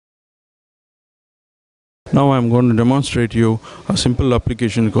Now I'm going to demonstrate you a simple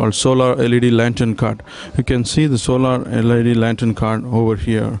application called solar LED lantern card. You can see the solar LED lantern card over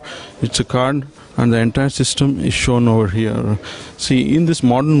here. It's a card and the entire system is shown over here. See, in this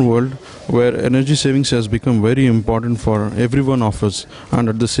modern world where energy savings has become very important for every one of us, and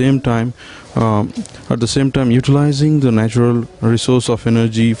at the same time utilizing the natural resource of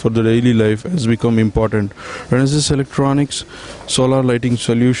energy for the daily life has become important. Renesas Electronics solar lighting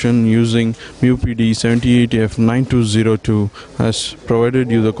solution using MUPD 78F9202 has provided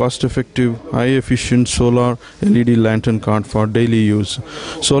you the cost-effective, high-efficient solar LED lantern card for daily use.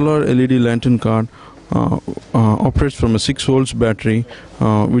 Solar LED lantern card operates from a 6 volts battery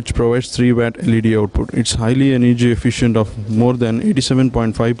which provides 3 watt LED output. It's highly energy efficient of more than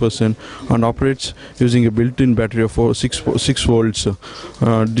 87.5% and operates using a built-in battery of 6 volts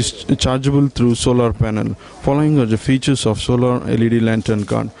chargeable through solar panel. Following are the features of solar LED lantern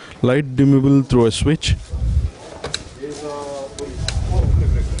card: light dimmable through a switch,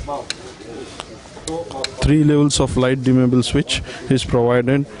 three levels of light dimmable switch is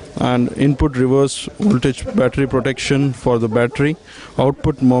provided, and input reverse voltage battery protection for the battery,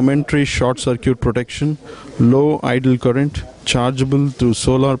 output momentary short circuit protection, low idle current, chargeable through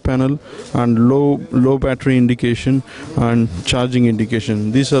solar panel, and low battery indication and charging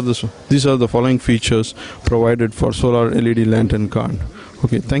indication. These are the following features provided for solar LED lantern card.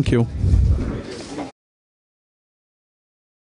 Okay, thank you.